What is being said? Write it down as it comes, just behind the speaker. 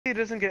it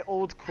doesn't get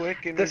old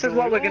quick. And This we is go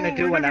what like, we're gonna oh,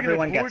 do we're when never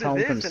gonna everyone get gets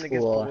bored of home from this, and it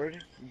gets school.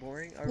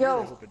 boring. I Yo.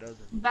 really hope it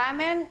doesn't.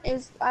 Batman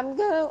is.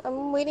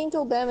 I'm waiting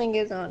till Batman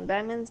gets on.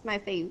 Batman's my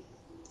fave.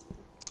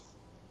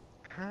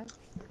 Huh?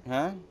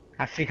 Huh?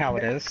 I see how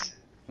it is.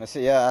 I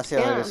see. Yeah, I see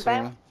how it is,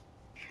 Serena.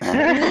 Me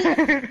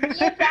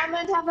and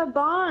Batman have a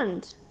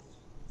bond.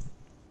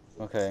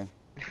 Okay.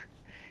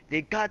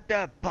 They got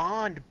that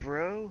bond,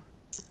 bro.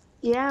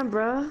 Yeah,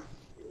 bro.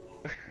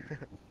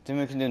 Then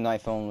we can do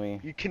knife only.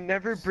 You can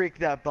never break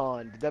that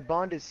bond. That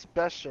bond is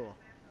special.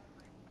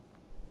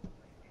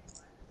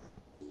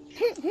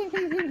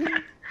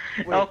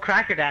 Oh,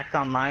 Crackheads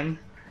online.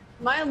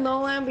 My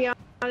Nolan Beyond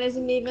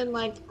isn't even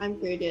like I'm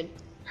created.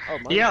 Oh,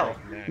 mine's Yo,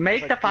 like, nah, make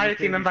it's the like fire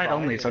team 3:35 invite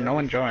only so no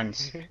one and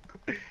joins.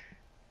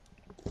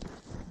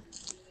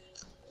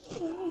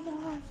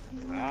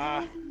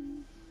 Ah.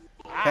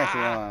 Pass it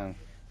on.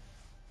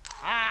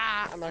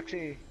 I'm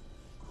actually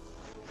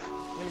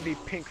gonna be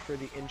pink for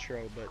the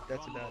intro, but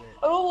that's about it.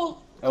 Oh,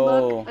 Oh.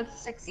 look,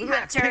 it's sexy Look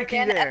at that hunter pinky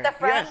again there. at the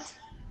front. Yes.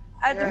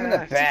 At the I'm in Yeah.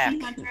 the back. sexy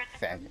hunter at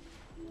the Faggot.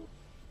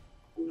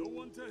 No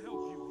one to help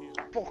you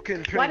here.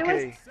 Fucking Why do I-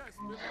 pinky.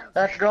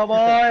 Let's go,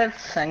 boys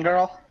and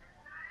girl.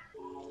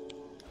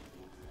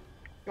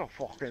 You're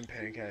fucking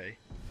pinky.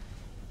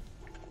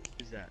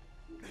 Who's that?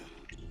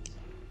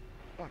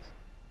 Fuck.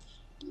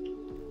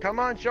 Come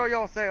on, show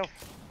yourself.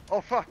 Oh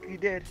fuck, he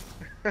did.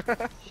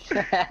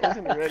 I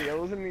wasn't ready. I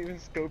wasn't even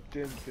scoped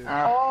into.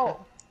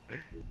 Oh,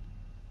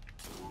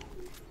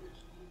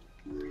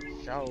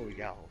 Show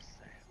yourself.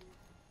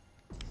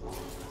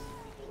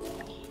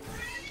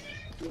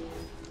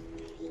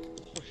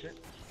 Oh shit.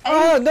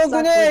 Oh, no suck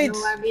with grenades!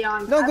 Nolan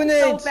Beyond. No I'm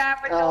grenades! So bad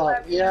with Oh,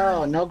 Nolan Beyond.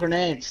 yo, no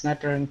grenades.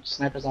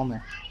 Snipers only.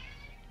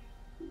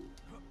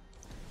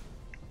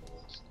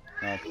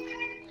 No.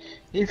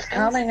 He's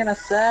coming in a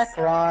sec,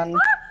 Ron.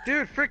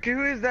 Dude, frick,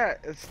 who is that?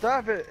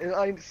 Stop it.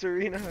 I'm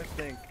Serena, I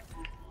think.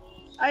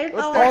 I What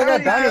thought the Oh, I hell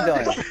got bounty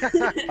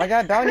you done. I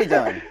got bounty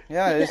done.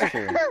 Yeah, it is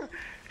true.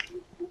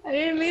 I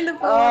didn't mean to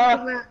pull up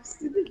the map.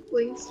 Stupid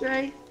blink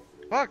strike.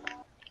 Fuck.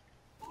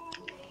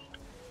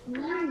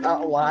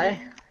 Why?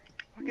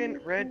 Fucking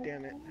red,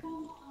 damn it.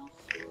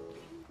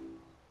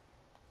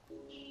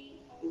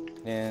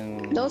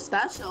 And No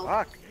special.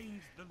 Fuck.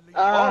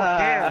 Oh,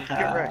 Ah. damn.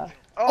 Get wrecked.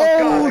 Oh, oh,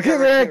 God, I got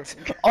wrecked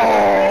correct. too.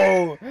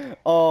 Oh,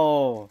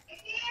 oh.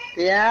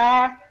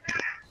 Yeah.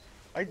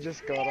 I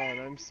just got on.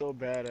 I'm so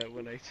bad at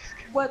when I just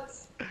What?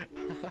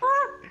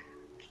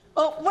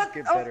 Oh, what?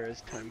 get Oh, better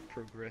as time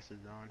progresses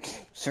on.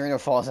 Serena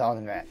falls out of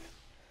the map.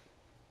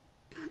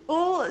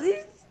 oh,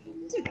 these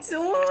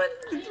someone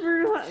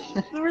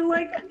were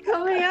like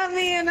coming at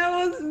me, and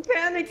I was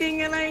panicking,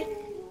 and I.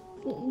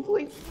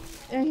 Like,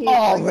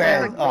 Oh Like,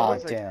 man! no Oh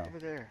one's, like, damn! over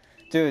there.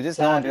 Dude, this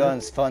Yeah,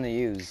 non-gun's fun to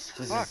use.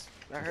 This Fuck. is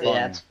That hurt.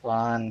 Yeah, it's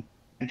fun.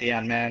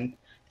 Yeah, man.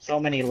 So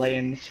many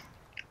lanes.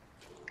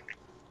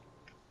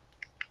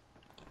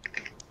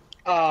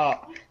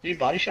 You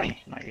body shot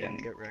me? No, you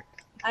didn't. Get wrecked.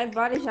 I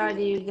body shot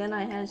you, then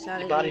I headshot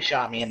You you. body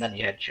shot me and then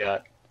you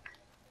headshot.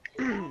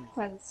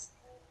 Prince.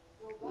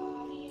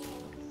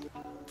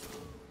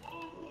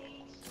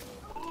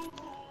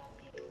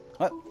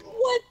 what?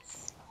 What?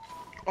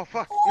 Oh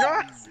fuck!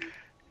 No!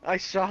 I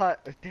shot.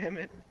 Damn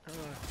it.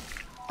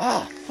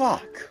 Ah,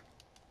 fuck!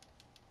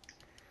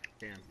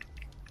 Damn.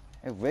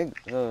 Hey, Wig.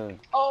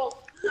 Oh.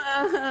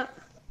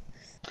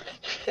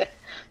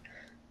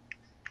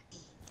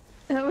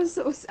 That was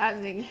so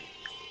saddening.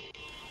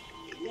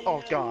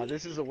 Oh god,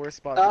 this is the worst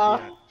spot to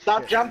be at.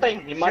 Stop Shit.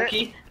 jumping, you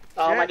monkey!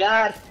 Oh my Shit.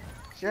 god!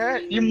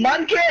 Shit! You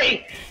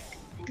monkey!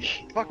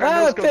 Fuck,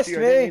 Ah, I no scoped pissed you. I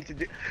didn't me. need to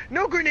do.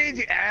 No grenades,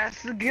 you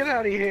ass! Get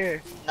out of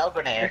here! No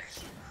grenades.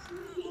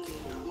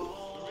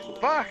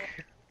 Fuck!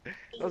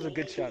 That was a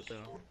good shot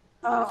though.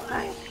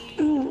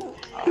 Oh,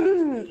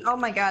 oh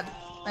my god,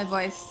 my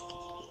voice.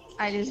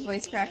 I just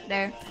voice cracked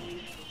there.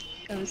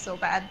 It was so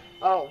bad.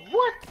 Oh,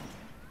 what?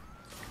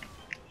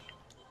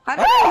 How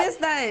did I miss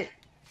that?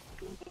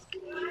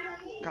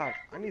 God,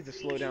 I need to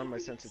slow down my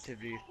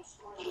sensitivity.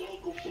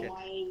 Shit.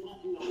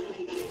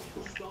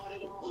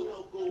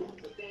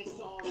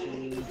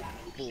 2,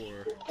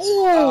 4.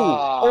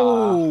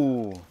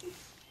 Oh!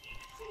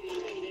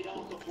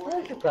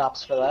 Thank you,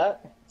 props for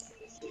that.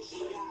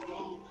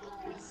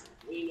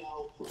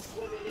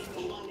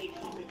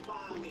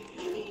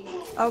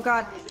 Oh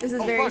god, this is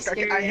Oh very fuck!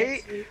 scary. I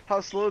hate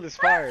how slow this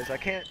fires. I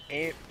can't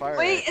aim fire.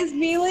 Wait, is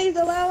melee's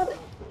allowed?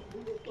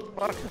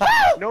 Fuck.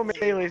 No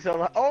melee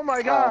so oh my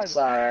Oh, god!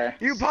 sorry.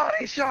 You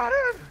body shot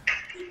him!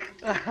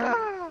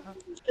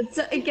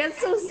 It gets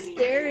so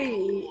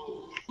scary.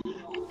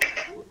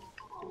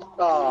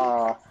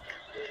 Oh.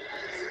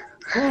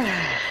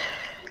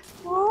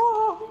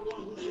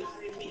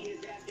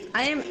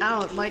 I am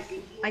out. Like,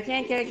 I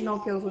can't get no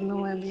kills with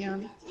no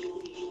ambient.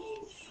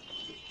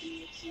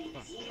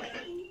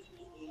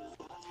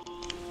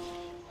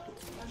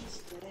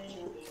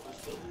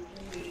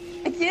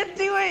 I can't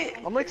do it.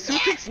 I'm like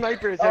switching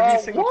snipers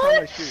every single time I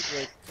what? shoot.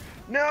 Like,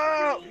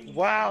 no!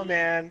 Wow,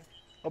 man.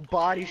 A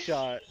body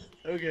shot.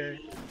 Okay.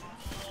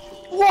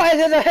 Why is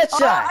it a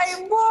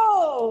headshot?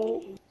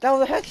 Whoa! That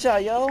was a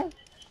headshot, yo.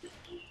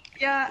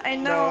 Yeah, I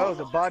No, know. that was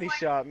a body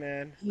shot,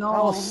 man. No.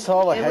 That was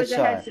so a It was a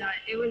headshot. headshot.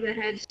 It was a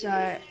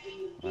headshot.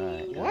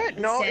 Alright. What? It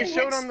No, said it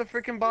showed on heads- the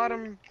freaking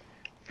bottom,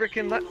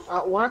 freaking left.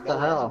 What the No,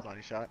 that was a hell?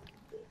 body shot.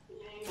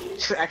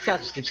 Actually, I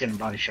just keep getting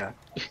body shot.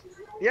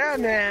 Yeah,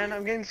 man,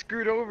 I'm getting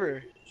screwed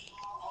over.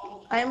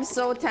 I am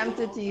so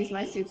tempted to use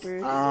my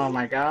super. Oh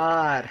my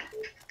god.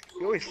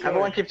 You always could,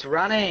 Everyone keeps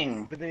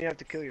running. but then you have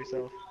to kill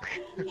yourself.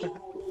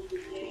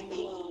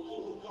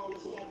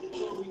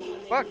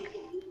 Fuck!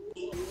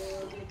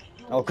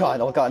 Oh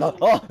god, oh god, no.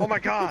 Oh, Oh my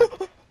god!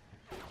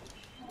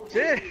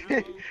 Shit!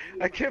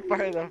 I can't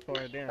fire that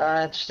far,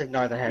 damn. Just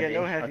ignore the heavy. Yeah,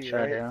 no heavy, I'll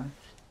try right?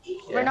 to.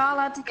 We're not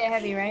allowed to get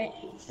heavy, right?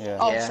 Yeah.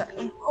 Oh, Yeah.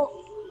 sorry.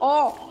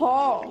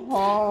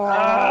 Oh.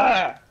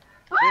 Ah!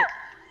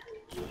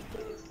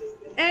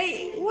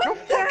 Hey, what No the?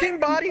 fucking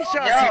body shots,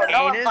 Yo, you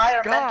no anus!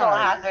 environmental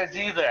God! hazards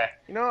either.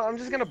 You know, I'm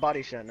just gonna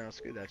body shot now,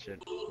 screw that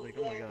shit. Like,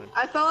 oh my god.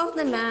 I fell off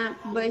the map,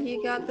 but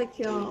he got the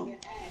kill.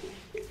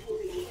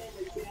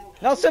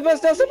 No,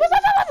 supers, no, supers,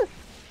 no,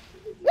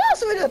 no,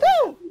 supers,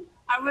 no!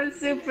 I was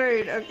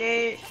supered,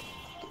 okay?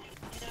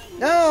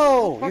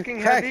 No! Fucking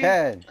You heavy.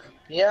 crackhead!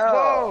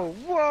 Yo!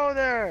 Whoa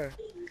there!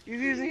 He's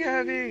using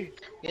heavy!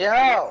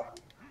 Yo!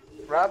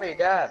 Robbie,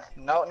 Dad.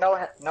 No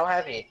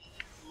heavy.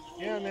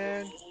 Yeah,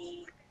 man.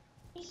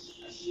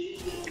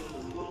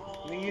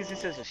 Let me use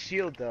this as a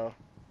shield, though.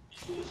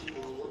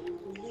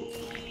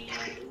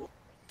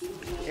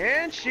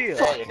 And shield!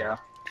 There you go.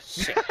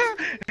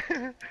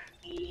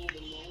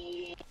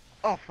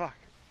 Oh, fuck.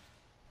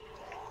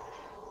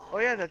 Oh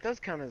yeah, that does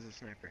count as a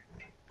sniper.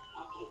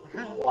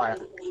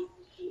 What?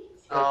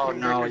 Oh Queen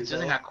no, breakers, he's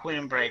using though. a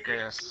queen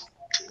breakers.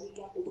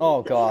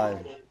 Oh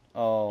god.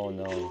 Oh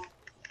no.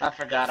 I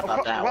forgot Oh,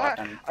 about that what?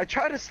 weapon. I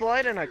try to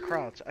slide and I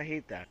crouch. I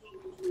hate that.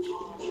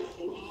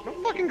 No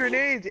fucking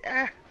grenades!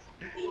 Ah.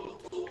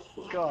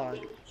 God.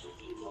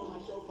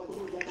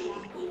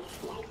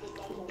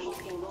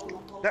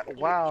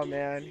 Wow,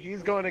 man.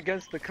 He's going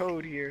against the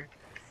code here.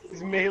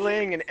 He's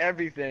meleeing and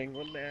everything.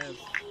 What the ass?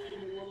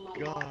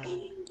 God.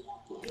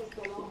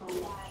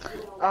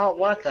 Oh,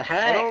 what the I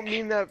heck? don't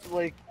mean that,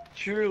 like,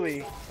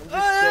 truly. I'm just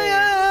Ah, saying.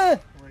 yeah.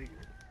 Like,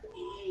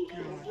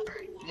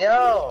 God.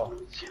 Yo!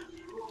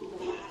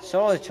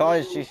 Someone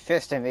charged you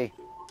fisting me.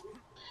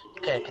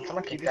 Okay, can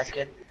someone kick that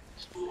kid?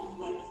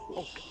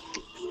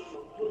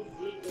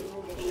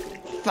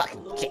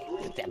 Fucking kick.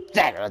 Get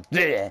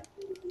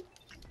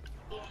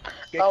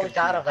Oh, he's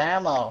out of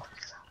ammo.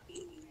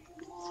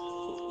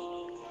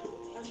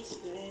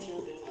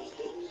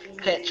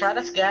 Okay, try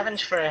to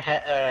scavenge for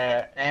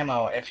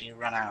ammo if you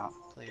run out,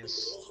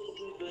 please.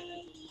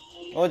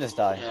 Or just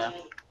die. Yeah.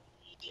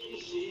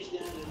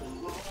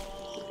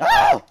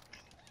 Oh!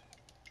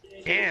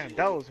 Damn,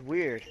 that was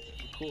weird.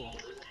 Cool.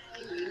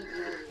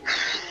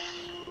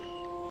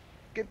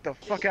 Get the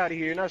fuck out of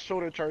here. You're not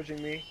shoulder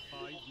charging me.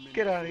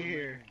 Get out of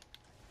here.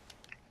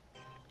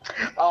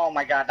 Oh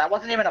my god, that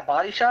wasn't even a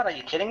body shot? Are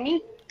you kidding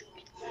me?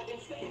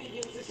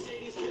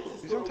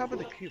 He's on top of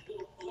the cube.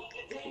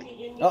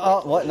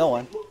 What? No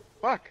one.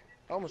 Fuck.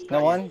 I almost got No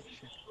you. one?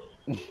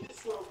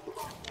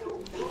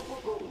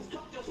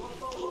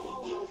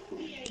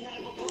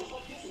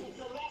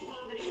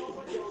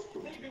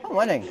 I'm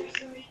winning.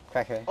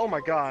 Crackhead. Oh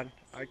my god.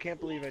 I can't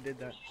believe I did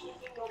that.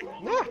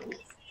 No!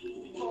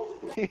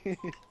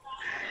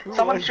 Who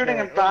Someone's was shooting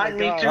that? inside my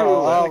me God. too.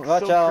 Oh, That looks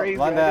watch so out. crazy.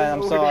 My I bad. didn't I'm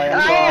know sorry. who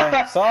I'm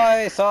it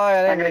sorry. Sorry.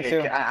 I I'm didn't gonna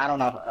mean get, to. I don't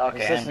know. Okay,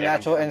 It's just I'm good,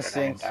 natural I'm good, I'm good,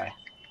 instinct. I didn't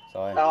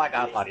Sorry. die. Oh, I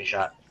got a body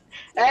shot.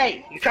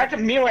 Hey, you tried to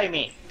melee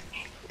me.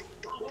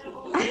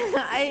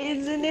 I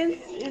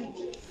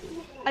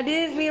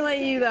didn't mean like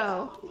you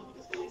though.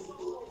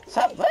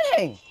 Stop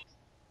playing!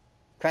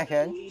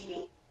 Crackhead.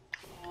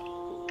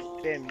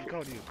 Damn, you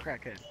called you a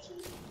crackhead.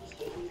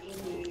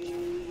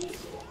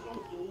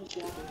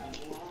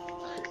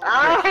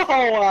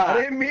 Ow!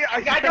 I didn't mean.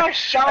 I got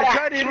shot I at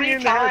tried to hit 3 you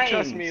in the head,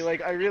 trust times. me.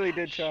 Like, I really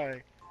did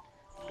try.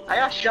 I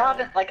got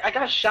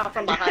shot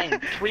from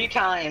behind 3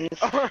 times,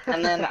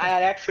 and then I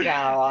had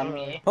X-Cal on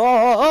me. Oh,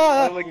 I oh,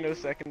 have like no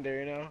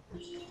secondary now.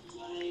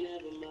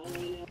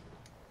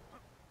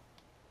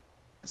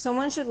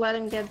 Someone should let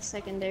him get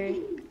secondary.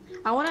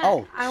 I wanna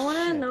Oh,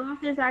 shit. know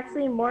if there's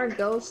actually more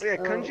ghosts. Oh, yeah,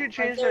 though. couldn't you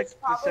change like there's the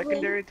probably-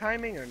 secondary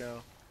timing or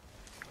no?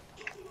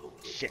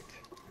 Shit.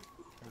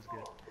 That was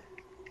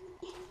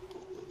good.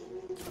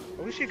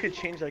 I wish you could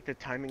change like the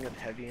timing of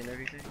heavy and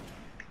everything.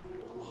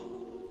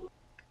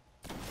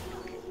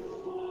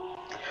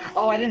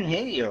 Oh, I didn't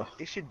hit you.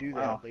 They should do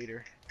that Wow.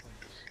 later.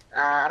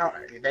 I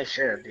don't. They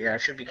should. Yeah,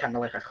 it should be kind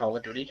of like a Call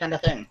of Duty kind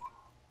of thing.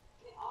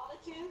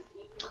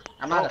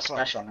 I'm not Oh, a fuck.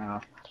 special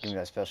now. Give me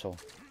that special.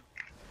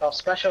 Oh,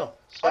 special.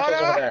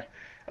 Special's no! over there.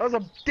 That was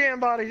a damn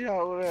body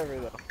shot, whatever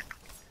though.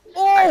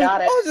 Oh!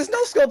 got it. Oh, just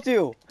no scoped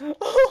you!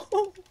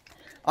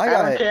 I I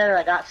got don't it. care.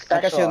 I got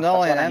special. I got you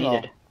no That's and what I ammo.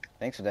 needed.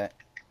 Thanks for that.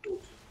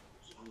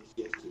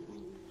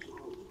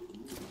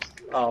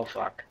 Oh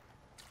fuck.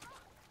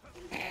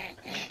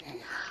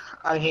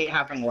 I hate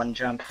having one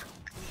jump.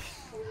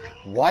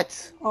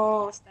 What?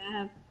 Oh,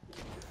 stab.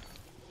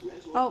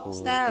 Oh, Ooh,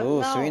 stab.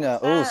 ooh, no, Serena.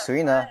 stab. Ooh,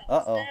 Serena.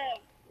 Uh-oh. Stab.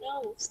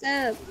 No,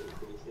 stab.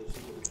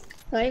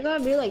 Why you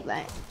gotta be like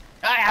that?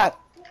 Ah!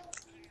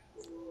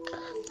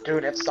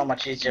 Dude, it's so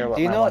much easier with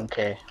Do you my know?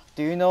 1K.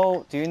 Do you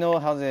know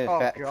how to Oh,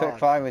 quick God.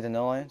 fire with the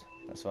no lines?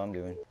 That's what I'm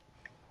doing.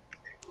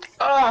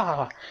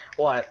 Ah,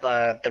 what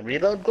the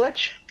reload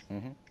glitch?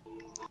 Mhm.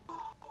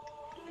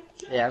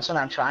 Yeah, that's what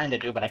I'm trying to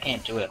do, but I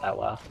can't do it that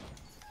well.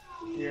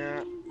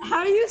 Yeah. How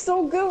are you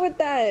so good with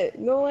that?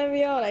 Don't let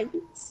me out. I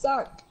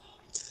suck.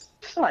 This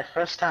is my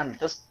first time.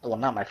 Well,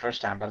 not my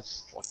first time, but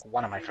it's like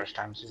one of my first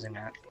times using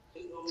it.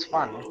 It's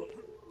fun.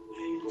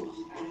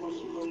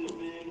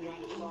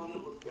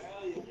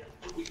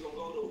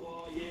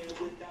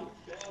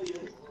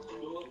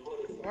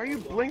 Why are you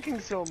blinking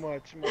so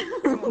much? My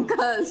God.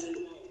 Because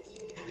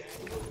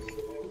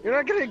You're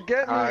not gonna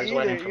get I me was either,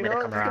 waiting for you me to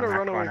know? I'm come just around gonna that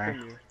run away corner.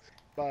 from you.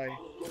 Bye.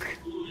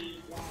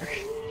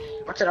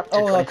 What's it up to?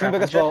 Oh no, come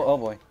back as 2500? well. Oh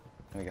boy.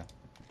 There we go.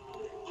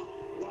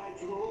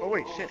 Oh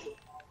wait, shit.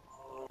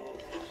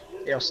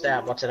 Yo,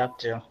 Stab, what's it up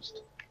to?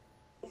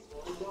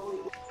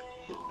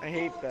 I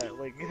hate that.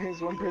 Like,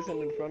 there's one person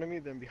in front of me,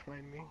 then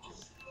behind me.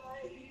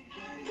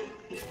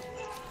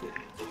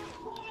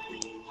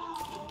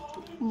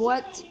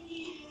 what?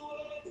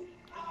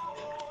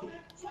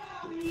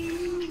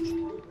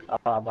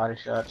 Oh, body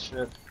shot,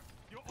 shit.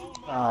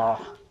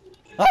 Oh.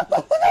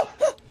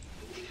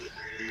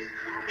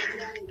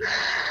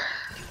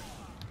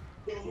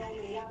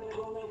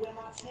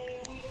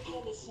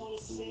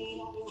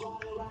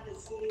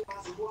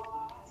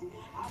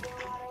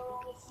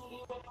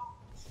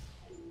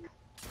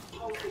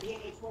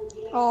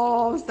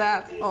 Oh,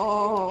 stop.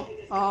 Oh,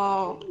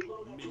 oh.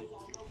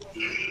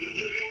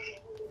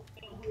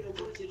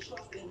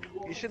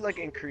 You should, like,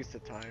 increase the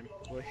time.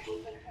 Like,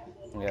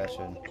 Yeah, I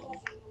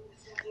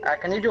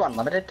should. Can you do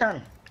unlimited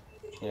turn?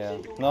 Yeah.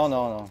 No,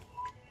 no, no.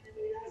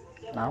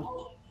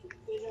 No?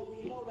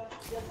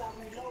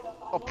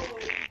 oh.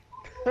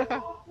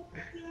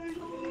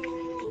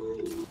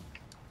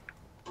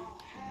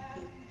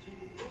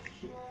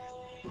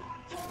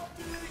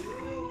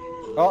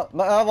 Oh,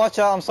 watch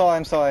out! I'm sorry.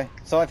 I'm sorry.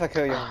 Sorry if I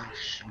kill you.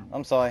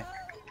 I'm sorry.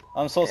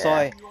 I'm so Yeah.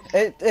 sorry.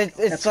 It's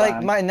It's like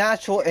fine. my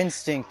natural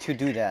instinct to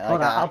do that.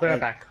 Hold Like, on, I'll be right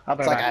back. I'll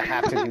be It's right like I back.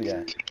 have to do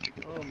that.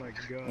 Oh my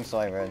I'm God.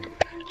 sorry, Red.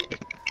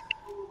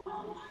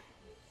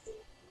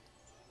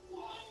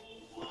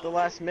 At the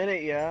last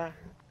minute, yeah.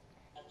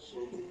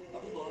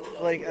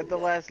 Like, at the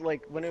last,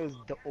 like, when it was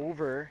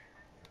over.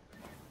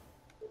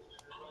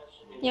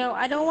 Yo,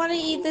 I don't want to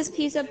eat this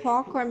piece of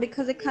popcorn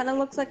because it kind of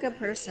looks like a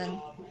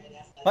person.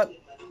 What?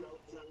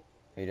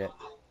 Eat it.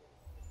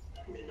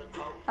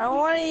 I don't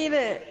want to eat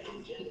it.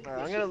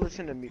 Alright, I'm gonna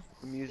listen to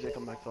music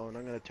on my phone.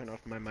 I'm gonna turn off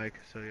my mic,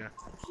 so yeah.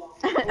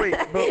 Wait,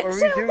 but are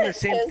we doing the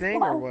same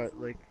thing or what?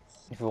 Like,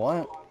 If you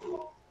want,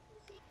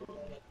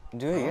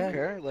 do I it. don't Yeah.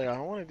 care. Like, I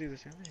don't want to do the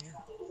same thing. Yeah.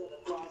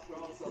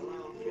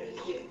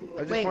 I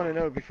just Wait. want to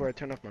know before I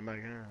turn off my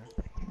mic.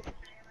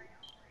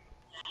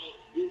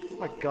 Oh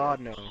my God,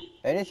 no.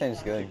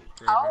 Anything's good.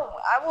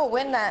 I will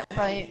win that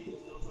fight.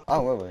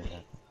 Oh, wait, wait.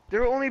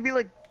 There will only be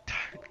like,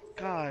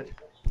 God.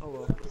 Oh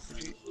well.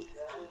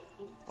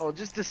 Oh,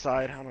 just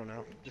decide. I don't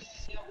know. Just.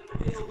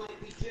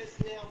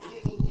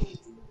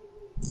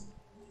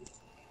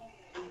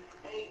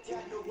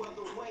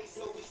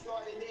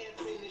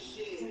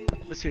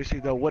 But seriously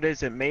though, what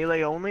is it?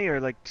 Melee only or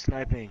like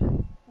sniping?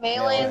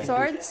 Melee and Melee.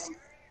 swords.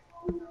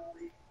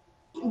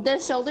 The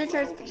shoulder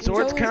charge.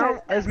 Swords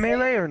count as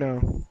melee or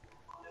no?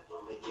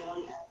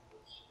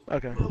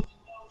 Okay.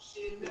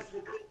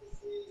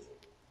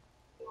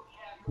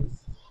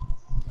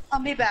 I'll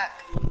be back.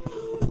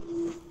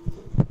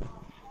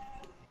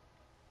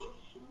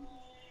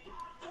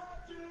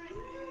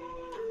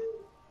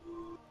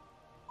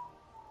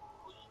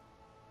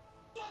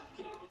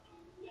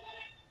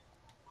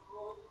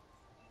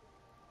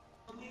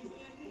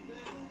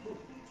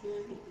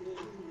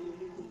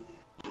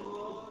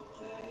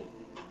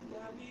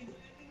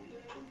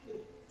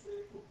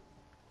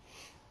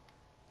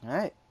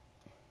 Alright.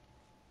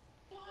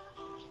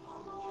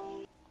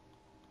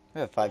 We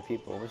have 5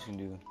 people. What should we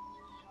do?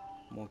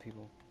 More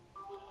people.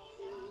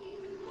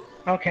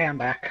 Okay, I'm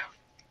back.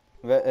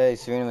 Hey,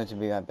 Serena went to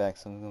be right back,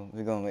 so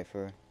we're gonna wait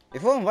for her.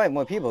 If we invite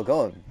more people,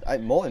 go.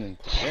 More than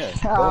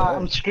go I'm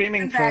ahead.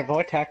 streaming for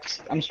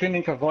Vortex. I'm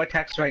streaming for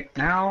Vortex right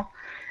now,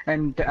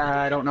 and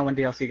I don't know when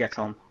DLC gets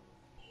home.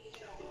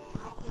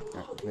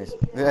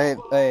 Hey,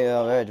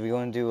 Red, we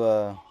gonna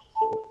do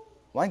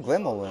my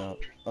grandma went up.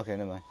 Okay,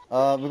 never mind.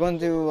 We're gonna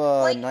do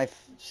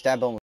knife stab only.